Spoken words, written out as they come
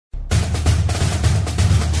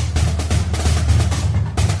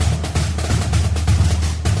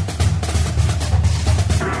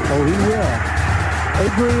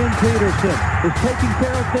Adrian Peterson is taking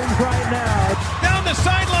care of things right now. Down the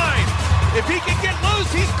sideline. If he can get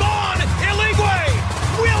loose, he's gone.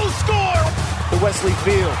 Eligwe will score. To Wesley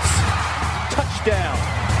Fields. Touchdown.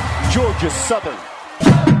 Georgia Southern.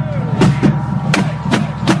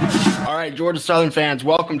 All right, Georgia Southern fans,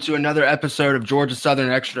 welcome to another episode of Georgia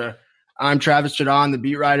Southern Extra. I'm Travis Jadon, the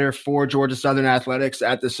beat writer for Georgia Southern Athletics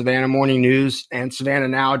at the Savannah Morning News and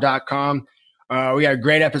SavannahNow.com. We got a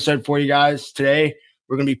great episode for you guys today.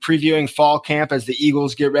 We're going to be previewing fall camp as the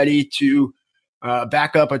Eagles get ready to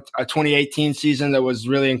back up a 2018 season that was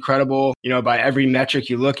really incredible, by every metric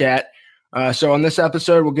you look at. So on this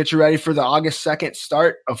episode, we'll get you ready for the August 2nd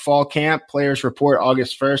start of fall camp. Players report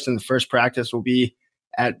August 1st, and the first practice will be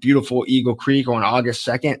at beautiful Eagle Creek on August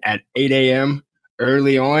 2nd at 8 a.m.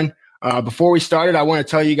 early on. Before we started, I want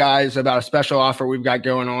to tell you guys about a special offer we've got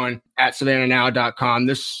going on at SavannahNow.com.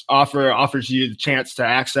 This offer offers you the chance to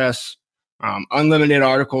access unlimited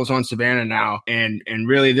articles on Savannah Now. And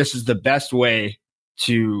really, this is the best way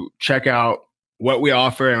to check out what we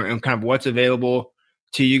offer and kind of what's available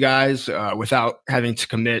to you guys without having to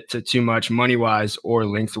commit to too much money-wise or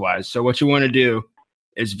lengthwise. So what you want to do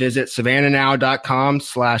is visit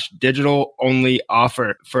SavannahNow.com/digital only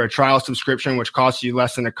offer for a trial subscription, which costs you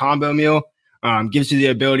less than a combo meal. Gives you the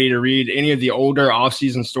ability to read any of the older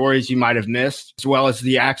off-season stories you might have missed, as well as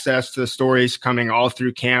the access to the stories coming all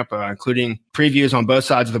through camp, including previews on both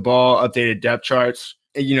sides of the ball, updated depth charts,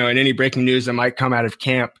 and any breaking news that might come out of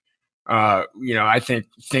camp. I think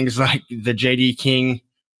things like the J.D. King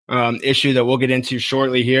issue that we'll get into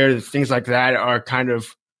shortly here, things like that are kind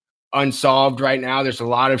of unsolved right now. There's a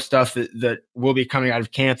lot of stuff that will be coming out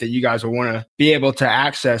of camp that you guys will want to be able to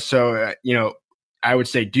access. So, I would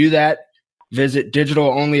say do that. Visit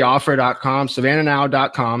digitaloonlyoffer.com,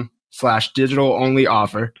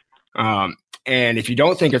 SavannahNow.com/digital-only-offer. And if you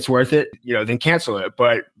don't think it's worth it, then cancel it.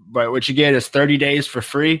 But what you get is 30 days for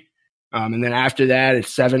free. And then after that,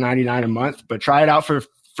 it's $7.99 a month. But try it out for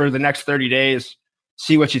the next 30 days,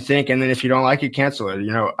 see what you think. And then if you don't like it, cancel it.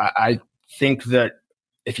 I think that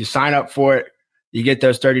if you sign up for it, you get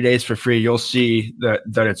those 30 days for free. You'll see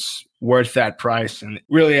that it's worth that price. And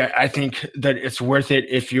really, I think that it's worth it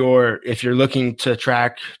if you're looking to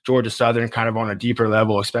track Georgia Southern kind of on a deeper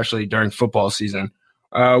level, especially during football season.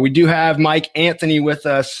 We do have Mike Anthony with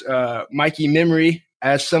us, Mikey Memory,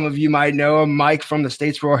 as some of you might know him. Mike from the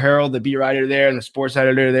Statesboro Herald, the beat writer there and the sports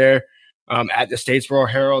editor there at the Statesboro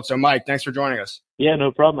Herald. So, Mike, thanks for joining us. Yeah,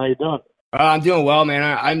 no problem. How you doing? I'm doing well,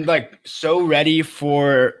 man. I'm so ready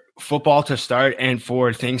for football to start and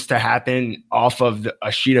for things to happen off of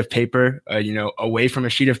a sheet of paper, away from a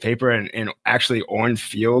sheet of paper and actually on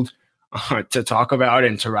field to talk about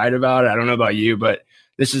and to write about. I don't know about you, but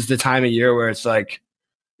this is the time of year where it's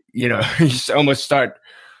you almost start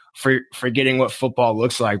forgetting what football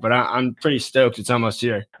looks like. But I'm pretty stoked. It's almost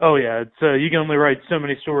here. Oh, yeah. It's you can only write so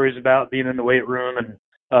many stories about being in the weight room and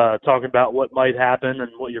talking about what might happen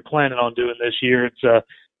and what you're planning on doing this year. It's a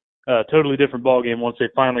totally different ballgame once they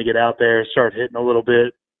finally get out there, start hitting a little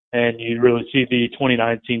bit, and you really see the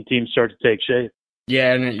 2019 team start to take shape.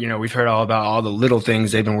 Yeah, and we've heard all about all the little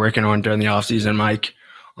things they've been working on during the offseason, Mike.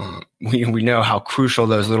 We know how crucial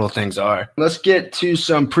those little things are. Let's get to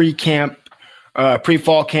some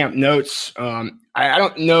pre-fall camp notes. I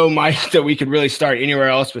don't know, Mike, that we could really start anywhere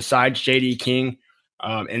else besides J.D. King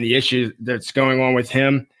and the issue that's going on with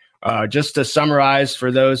him. Just to summarize for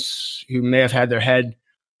those who may have had their head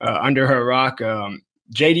under her rock,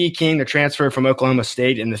 J.D. King, the transfer from Oklahoma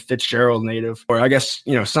State and the Fitzgerald native, or I guess,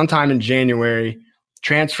 sometime in January,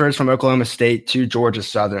 transfers from Oklahoma State to Georgia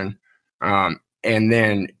Southern, and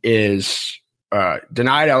then is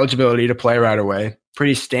denied eligibility to play right away.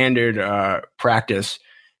 Pretty standard practice,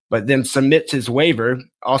 but then submits his waiver,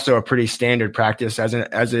 also a pretty standard practice as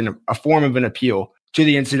a form of an appeal to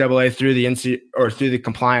the NCAA through the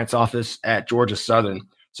compliance office at Georgia Southern.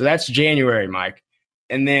 So that's January, Mike.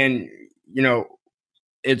 And then,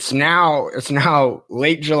 it's now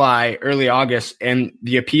late July, early August, and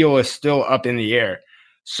the appeal is still up in the air.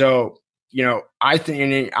 So, I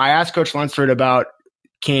asked Coach Lunsford about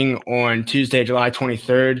King on Tuesday, July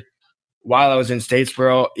 23rd. While I was in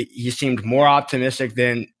Statesboro, he seemed more optimistic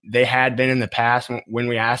than they had been in the past when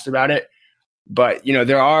we asked about it. But,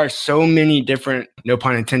 there are so many different, no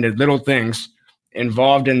pun intended, little things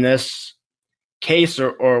involved in this case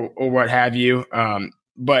or what have you.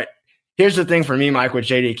 But here's the thing for me, Mike, with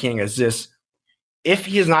J.D. King is this. If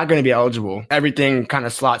he is not going to be eligible, everything kind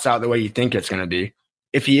of slots out the way you think it's going to be.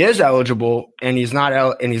 If he is eligible and he's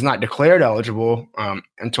not declared eligible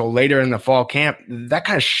until later in the fall camp, that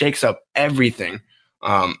kind of shakes up everything.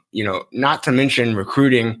 Not to mention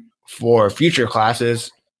recruiting for future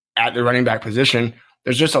classes at the running back position.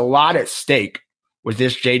 There's just a lot at stake with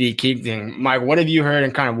this J.D. King thing. Mike, what have you heard,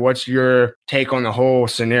 and kind of what's your take on the whole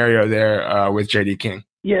scenario there with J.D. King?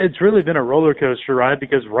 Yeah, it's really been a roller coaster ride,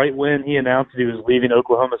 because right when he announced he was leaving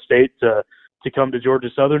Oklahoma State to come to Georgia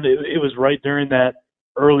Southern, it was right during that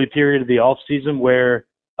early period of the offseason where,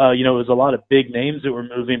 it was a lot of big names that were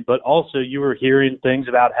moving, but also you were hearing things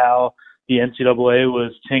about how the NCAA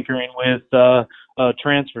was tinkering with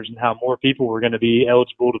transfers and how more people were going to be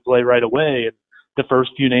eligible to play right away. And the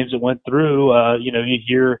first few names that went through, you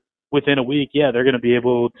hear within a week, they're going to be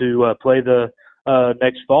able to play the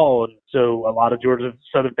next fall. And so a lot of Georgia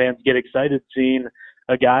Southern fans get excited seeing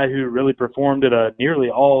a guy who really performed at a nearly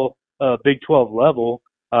all Big 12 level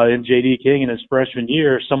in J.D. King in his freshman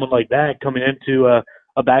year, someone like that coming into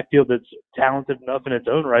a backfield that's talented enough in its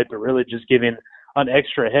own right, but really just giving an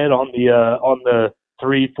extra head on the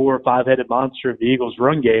 3, 4, 5-headed monster of the Eagles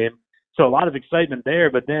run game. So a lot of excitement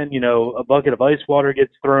there, but then, a bucket of ice water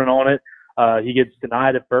gets thrown on it. He gets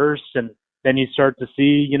denied at first, and then you start to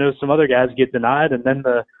see, some other guys get denied, and then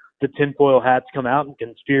the tinfoil hats come out and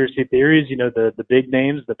conspiracy theories, the big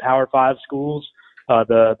names, the Power 5 schools,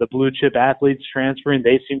 the blue chip athletes transferring,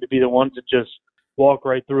 they seem to be the ones that just walk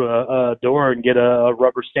right through a door and get a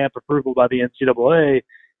rubber stamp approval by the NCAA,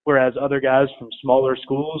 whereas other guys from smaller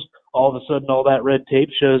schools, all of a sudden all that red tape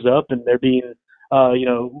shows up and they're being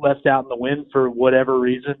left out in the wind for whatever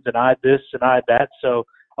reason, denied this, denied that. So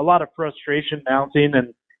a lot of frustration mounting.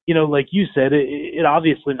 And, like you said, it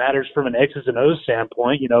obviously matters from an X's and O's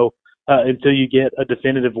standpoint, until you get a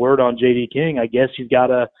definitive word on J.D. King. I guess you've got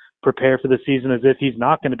to prepare for the season as if he's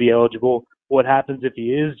not going to be eligible. What happens if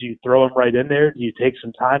he is? Do you throw him right in there? Do you take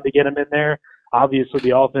some time to get him in there? Obviously,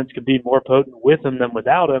 the offense could be more potent with him than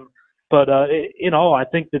without him. But in all, I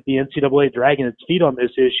think that the NCAA dragging its feet on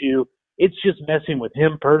this issue, it's just messing with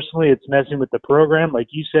him personally. It's messing with the program. Like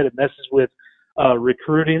you said, it messes with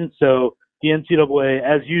recruiting. So the NCAA,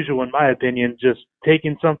 as usual, in my opinion, just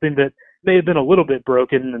taking something that may have been a little bit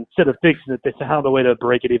broken, and instead of fixing it, they found a way to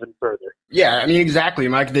break it even further. Yeah, I mean, exactly,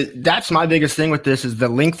 Mike. That's my biggest thing with this is the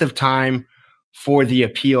length of time for the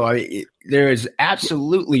appeal. There is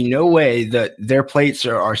absolutely no way that their plates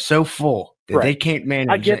are so full that they can't manage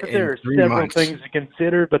it. I get that there are several things to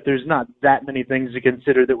consider, but there's not that many things to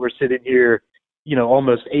consider that we're sitting here,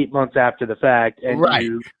 almost 8 months after the fact, and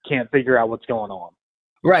you can't figure out what's going on.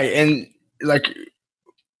 Right, and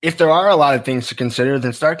if there are a lot of things to consider,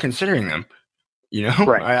 then start considering them.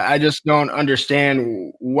 Right. I just don't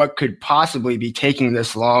understand what could possibly be taking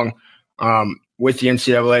this long with the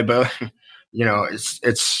NCAA, but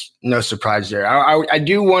it's no surprise there. I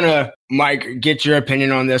do want to, Mike, get your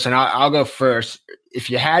opinion on this, and I'll go first. If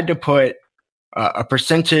you had to put a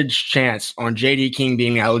percentage chance on J.D. King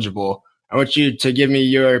being eligible, I want you to give me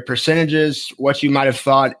your percentages, what you might have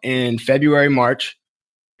thought in February, March,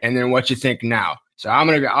 and then what you think now. So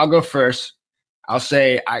I'll go first. I'll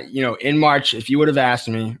say, in March, if you would have asked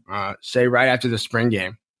me, say right after the spring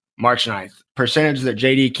game, March 9th, percentage that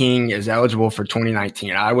J.D. King is eligible for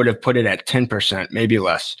 2019, I would have put it at 10%, maybe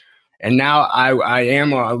less. And now I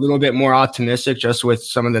am a little bit more optimistic just with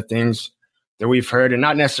some of the things that we've heard, and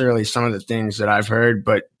not necessarily some of the things that I've heard,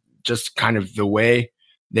 but just kind of the way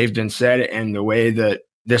they've been said and the way that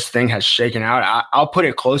this thing has shaken out. I'll put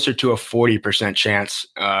it closer to a 40% chance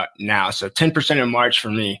now. So 10% in March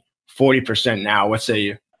for me, 40% now. What say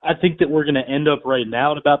you? I think that we're going to end up right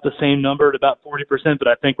now at about the same number, at about 40%, but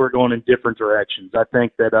I think we're going in different directions. I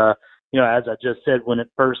think that, as I just said, when it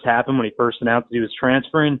first happened, when he first announced that he was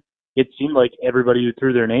transferring, it seemed like everybody who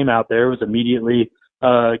threw their name out there was immediately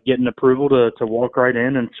getting approval to walk right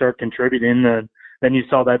in and start contributing. And then you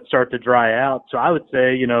saw that start to dry out. So I would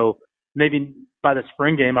say, maybe by the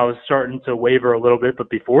spring game, I was starting to waver a little bit, but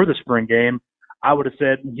before the spring game, I would have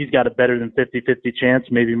said he's got a better than 50-50 chance,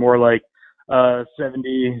 maybe more like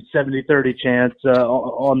 70-30 chance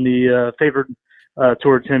on the favored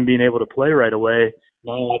towards him being able to play right away.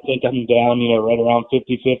 Now I think I'm down, right around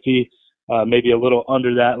 50-50, maybe a little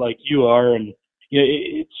under that like you are. And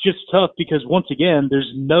it's just tough because once again,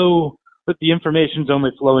 but the information's only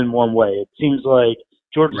flowing one way. It seems like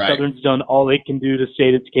Georgia Southern's done all it can do to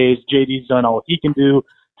state its case. JD's done all he can do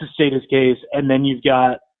to state his case. And then you've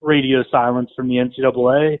got radio silence from the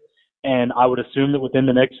NCAA. And I would assume that within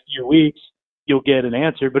the next few weeks, you'll get an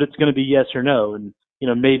answer, but it's going to be yes or no. And,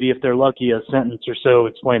 maybe if they're lucky, a sentence or so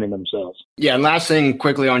explaining themselves. Yeah. And last thing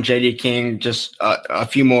quickly on J.D. King, just a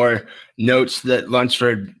few more notes that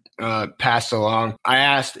Lunsford passed along. I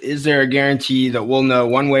asked, is there a guarantee that we'll know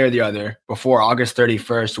one way or the other before August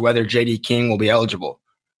 31st whether J.D. King will be eligible?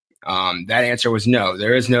 That answer was no.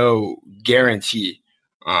 There is no guarantee.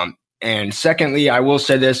 And secondly, I will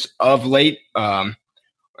say this of late, and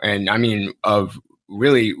I mean of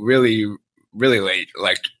really, really, really late,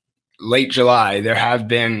 like late July, there have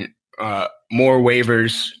been more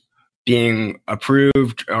waivers being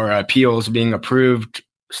approved or appeals being approved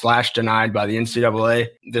 / denied by the NCAA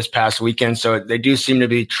this past weekend. So they do seem to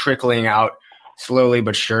be trickling out slowly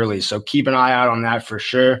but surely. So keep an eye out on that for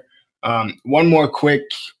sure. One more quick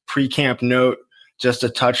pre-camp note, just to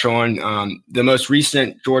touch on the most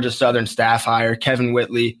recent Georgia Southern staff hire, Kevin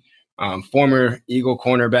Whitley, former Eagle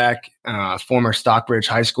cornerback, former Stockbridge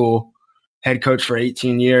High School head coach for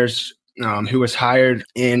 18 years, who was hired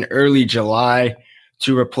in early July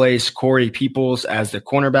to replace Corey Peoples as the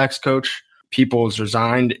cornerbacks coach. Peoples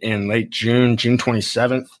resigned in late June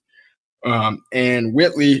 27th. And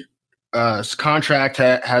Whitley's contract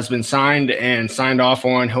has been signed and signed off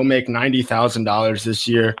on. He'll make $90,000 this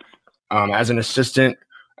year as an assistant,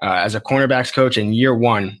 as a cornerbacks coach in year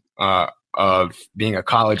one of being a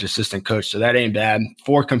college assistant coach. So that ain't bad.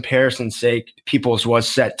 For comparison's sake, Peoples was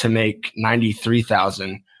set to make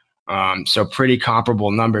 $93,000. So pretty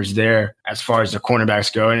comparable numbers there as far as the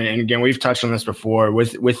cornerbacks go. And again, we've touched on this before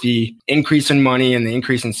with the increase in money and the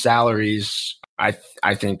increase in salaries, I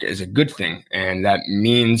think is a good thing. And that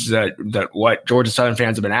means that what Georgia Southern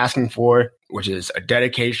fans have been asking for, which is a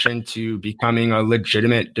dedication to becoming a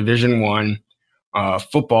legitimate Division I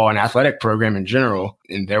football and athletic program in general.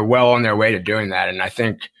 And they're well on their way to doing that. And I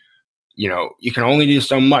think, you can only do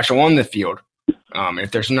so much on the field.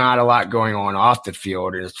 If there's not a lot going on off the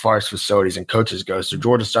field as far as facilities and coaches go. So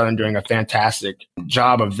Georgia Southern doing a fantastic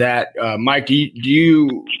job of that. Mike,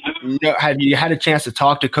 have you had a chance to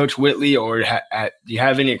talk to Coach Whitley, or do you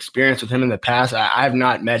have any experience with him in the past? I have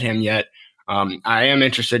not met him yet. I am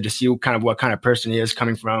interested to see what kind of person he is,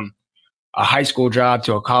 coming from a high school job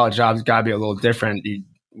to a college job. It's got to be a little different.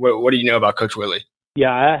 What do you know about Coach Whitley?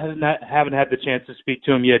 Yeah, I haven't had the chance to speak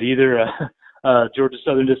to him yet either. Georgia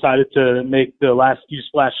Southern decided to make the last few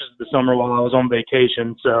splashes of the summer while I was on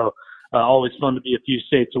vacation. So always fun to be a few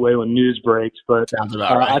states away when news breaks. But sounds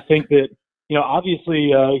about right. I think that,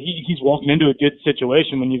 obviously he's walking into a good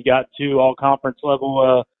situation when you've got two all-conference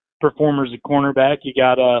level performers at cornerback. You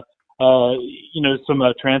got, some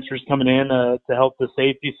transfers coming in to help the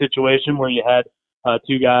safety situation where you had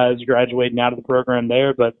two guys graduating out of the program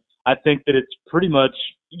there. But I think that it's pretty much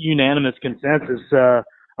unanimous consensus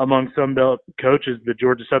among Sun Belt coaches that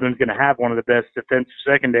Georgia Southern's going to have one of the best defensive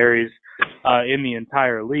secondaries in the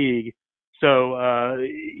entire league. So,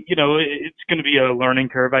 it's going to be a learning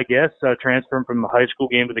curve, I guess, transferring from the high school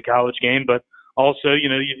game to the college game. But also,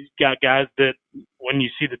 you've got guys that when you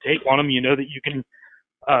see the tape on them, that you can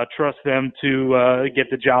trust them to get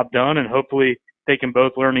the job done, and hopefully they can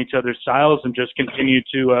both learn each other's styles and just continue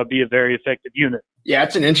to be a very effective unit. Yeah,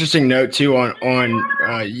 it's an interesting note too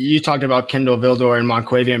on you talked about Kendall Vildor and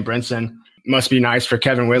Monquavian Brinson. Must be nice for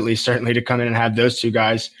Kevin Whitley certainly to come in and have those two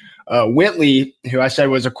guys. Whitley, who I said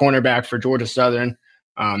was a cornerback for Georgia Southern,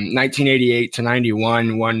 1988 to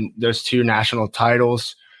 91, won those two national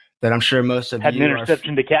titles that I'm sure most of had you an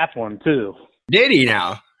interception to cap one too. Did he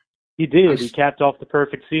now? He did. He capped off the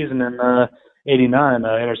perfect season in 89,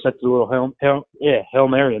 intercepted a little Hail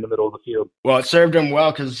Mary in the middle of the field. Well, it served him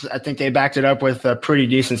well because I think they backed it up with a pretty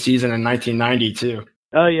decent season in 1990 too.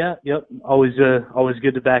 Yeah, yep. Always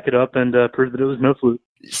good to back it up and prove that it was no fluke.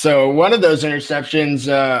 So one of those interceptions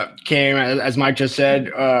came, as Mike just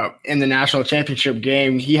said, in the national championship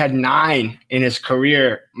game. He had 9 in his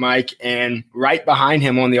career, Mike, and right behind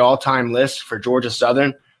him on the all-time list for Georgia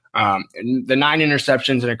Southern, the 9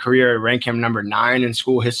 interceptions in a career rank him number 9 in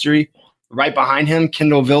school history. Right behind him,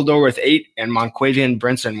 Kendall Vildor with 8 and Monquavian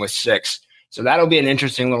Brinson with 6. So that'll be an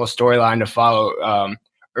interesting little storyline to follow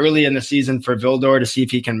early in the season for Vildor to see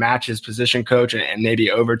if he can match his position coach and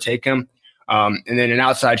maybe overtake him. And then an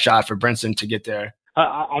outside shot for Brinson to get there.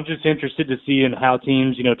 I'm just interested to see in how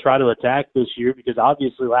teams, try to attack this year, because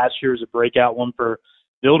obviously last year was a breakout one for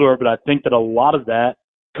Vildor, but I think that a lot of that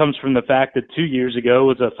comes from the fact that 2 years ago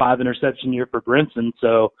was a 5 interception year for Brinson.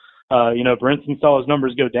 So, Brinson saw his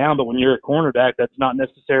numbers go down, but when you're a cornerback, that's not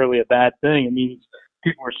necessarily a bad thing. It means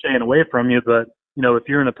people are staying away from you. But, if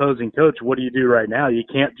you're an opposing coach, what do you do right now? You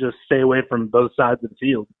can't just stay away from both sides of the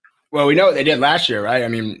field. Well, we know what they did last year, right? I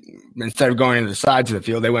mean, instead of going into the sides of the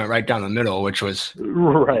field, they went right down the middle, which was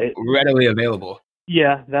right readily available.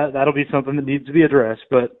 Yeah, that'll be something that needs to be addressed.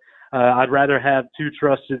 But I'd rather have 2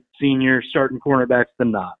 trusted senior starting cornerbacks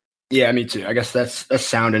than not. Yeah, me too. I guess that's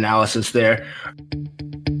sound analysis there.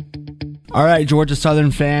 All right, Georgia Southern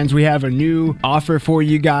fans, we have a new offer for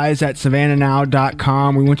you guys at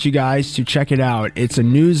SavannahNow.com. We want you guys to check it out. It's a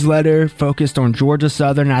newsletter focused on Georgia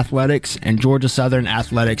Southern athletics and Georgia Southern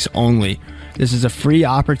athletics only. This is a free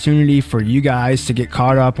opportunity for you guys to get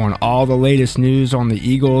caught up on all the latest news on the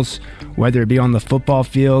Eagles, whether it be on the football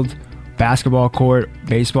field, basketball court,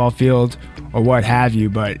 baseball field, or what have you.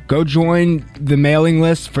 But go join the mailing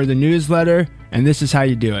list for the newsletter. And this is how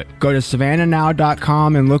you do it. Go to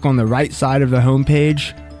SavannahNow.com and look on the right side of the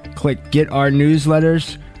homepage. Click Get Our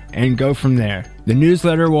Newsletters and go from there. The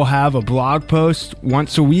newsletter will have a blog post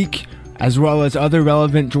once a week, as well as other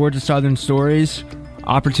relevant Georgia Southern stories,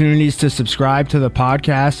 opportunities to subscribe to the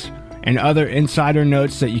podcast, and other insider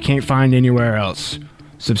notes that you can't find anywhere else.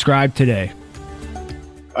 Subscribe today.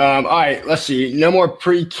 All right, let's see. No more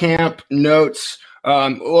pre-camp notes.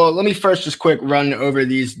 Well, let me first just quick run over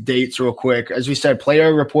these dates real quick. As we said,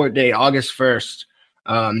 player report day, August 1st.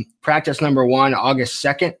 Practice number 1, August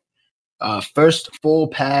 2nd. First full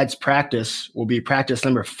pads practice will be practice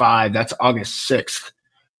number 5. That's August 6th.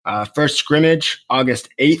 First scrimmage, August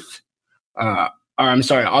 8th.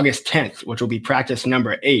 August 10th, which will be practice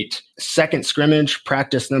number 8. Second scrimmage,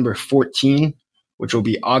 practice number 14, which will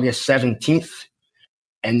be August 17th.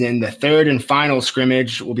 And then the third and final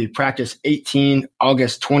scrimmage will be practice 18,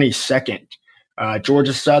 August 22nd.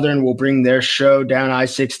 Georgia Southern will bring their show down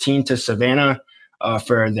I-16 to Savannah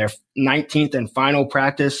for their 19th and final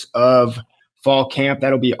practice of fall camp.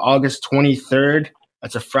 That'll be August 23rd.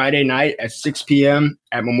 That's a Friday night at 6 p.m.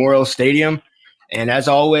 at Memorial Stadium. And as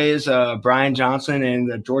always, Brian Johnson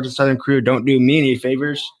and the Georgia Southern crew don't do me any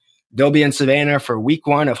favors. They'll be in Savannah for week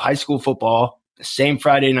 1 of high school football. The same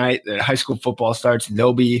Friday night that high school football starts,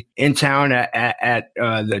 they'll be in town at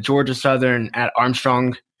the Georgia Southern at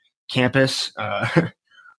Armstrong campus,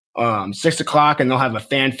 6 o'clock, and they'll have a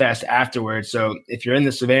fan fest afterwards. So if you're in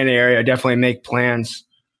the Savannah area, definitely make plans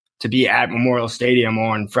to be at Memorial Stadium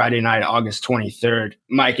on Friday night, August 23rd.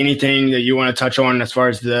 Mike, anything that you want to touch on as far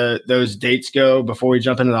as those dates go before we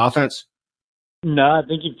jump into the offense? No, I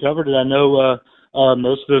think you've covered it. I know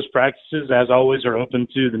most of those practices, as always, are open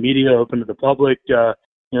to the media, open to the public. This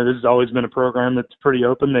has always been a program that's pretty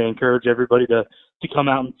open. They encourage everybody to come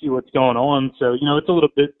out and see what's going on. So, it's a little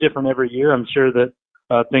bit different every year. I'm sure that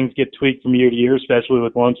things get tweaked from year to year, especially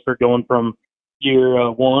with Lunsford going from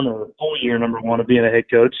year 1 or full year number 1 of being a head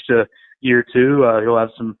coach to year 2. He'll have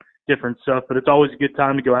some different stuff, but it's always a good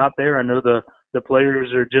time to go out there. I know the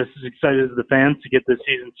players are just as excited as the fans to get the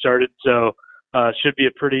season started. So, should be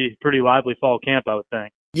a pretty lively fall camp, I would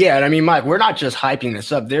think. Yeah, and I mean, Mike, we're not just hyping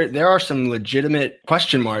this up. There are some legitimate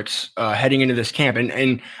question marks heading into this camp,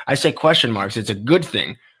 and I say question marks. It's a good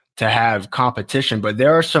thing to have competition, but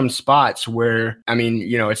there are some spots where, I mean,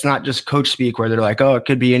 it's not just coach speak where they're like, oh, it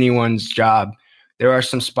could be anyone's job. There are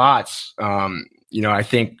some spots. I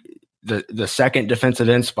think the second defensive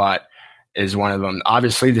end spot is one of them.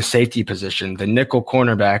 Obviously, the safety position, the nickel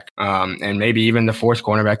cornerback, and maybe even the fourth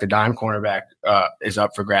cornerback, the dime cornerback, is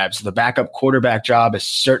up for grabs. The backup quarterback job is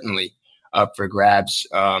certainly up for grabs.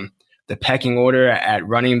 The pecking order at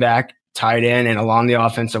running back, tight end, and along the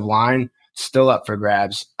offensive line, still up for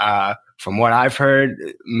grabs. From what I've heard,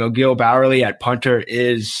 McGill Bowerly at punter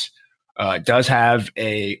does have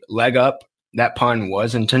a leg up. That pun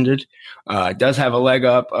was intended. Does have a leg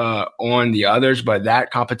up on the others, but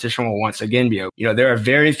that competition will once again be open. There are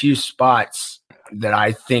very few spots that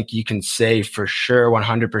I think you can say for sure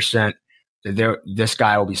 100% that this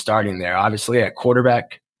guy will be starting there. Obviously, at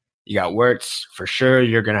quarterback, you got Wirtz. For sure,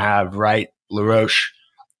 you're going to have Wright, LaRoche,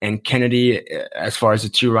 and Kennedy as far as the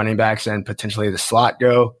 2 running backs and potentially the slot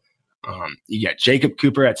go. You got Jacob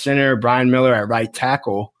Cooper at center, Brian Miller at right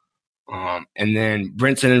tackle, and then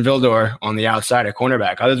Brinson and Vildor on the outside at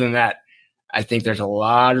cornerback. Other than that, I think there's a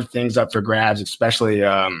lot of things up for grabs, especially,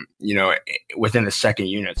 within the second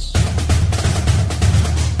units.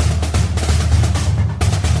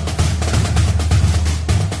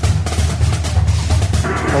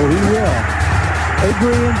 Oh, he will.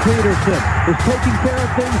 Adrian Peterson is taking care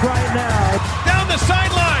of things right now. Down the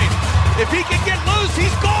sideline. If he can get loose,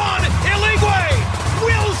 he's gone. Eligwe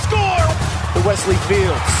will score. The Wesley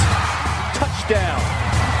Fields. Touchdown.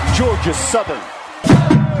 Georgia Southern.